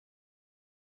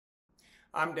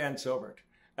I'm Dan Silbert,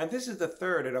 and this is the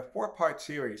third in a four-part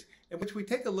series in which we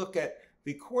take a look at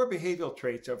the core behavioral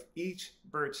traits of each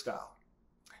bird style.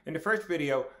 In the first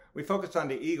video, we focused on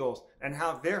the eagles and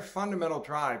how their fundamental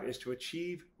drive is to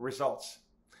achieve results.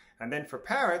 And then for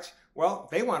parrots, well,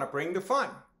 they want to bring the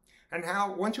fun. And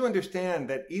how once you understand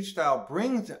that each style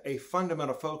brings a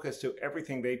fundamental focus to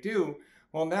everything they do,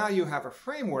 well, now you have a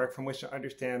framework from which to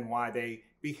understand why they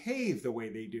behave the way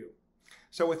they do.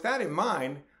 So with that in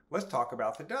mind, let's talk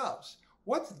about the doves.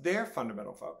 What's their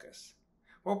fundamental focus?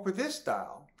 Well, for this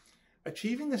style,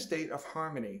 achieving a state of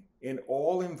harmony in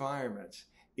all environments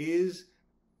is,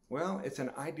 well, it's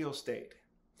an ideal state.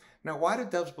 Now, why do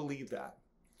doves believe that?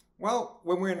 Well,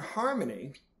 when we're in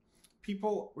harmony,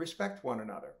 people respect one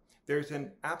another. There's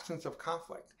an absence of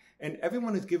conflict, and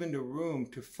everyone is given the room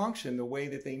to function the way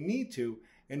that they need to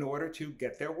in order to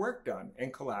get their work done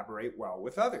and collaborate well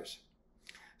with others.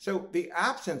 So the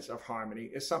absence of harmony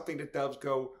is something that doves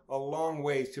go a long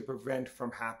ways to prevent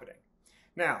from happening.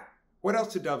 Now, what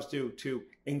else do doves do to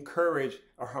encourage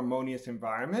a harmonious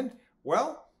environment?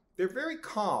 Well, they're very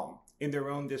calm in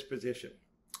their own disposition.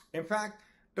 In fact,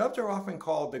 doves are often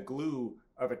called the glue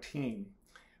of a team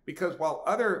because while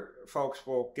other folks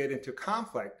will get into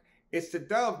conflict, it's the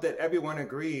dove that everyone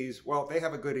agrees, well, they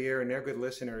have a good ear and they're good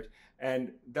listeners,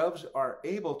 and doves are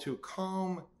able to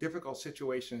calm difficult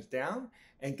situations down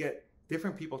and get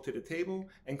different people to the table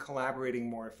and collaborating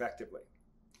more effectively.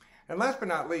 And last but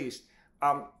not least,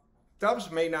 doves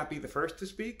may not be the first to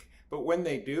speak, but when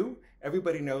they do,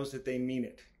 everybody knows that they mean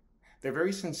it. They're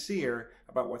very sincere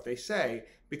about what they say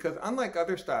because unlike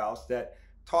other styles that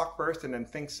talk first and then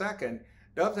think second,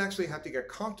 doves actually have to get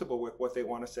comfortable with what they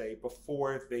want to say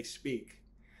before they speak.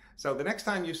 So the next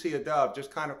time you see a dove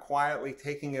just kind of quietly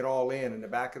taking it all in the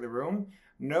back of the room,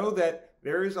 know that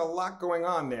there is a lot going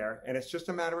on there and it's just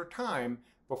a matter of time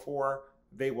before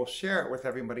they will share it with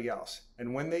everybody else.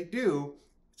 And when they do,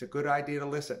 it's a good idea to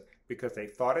listen because they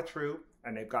thought it through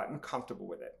and they've gotten comfortable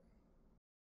with it.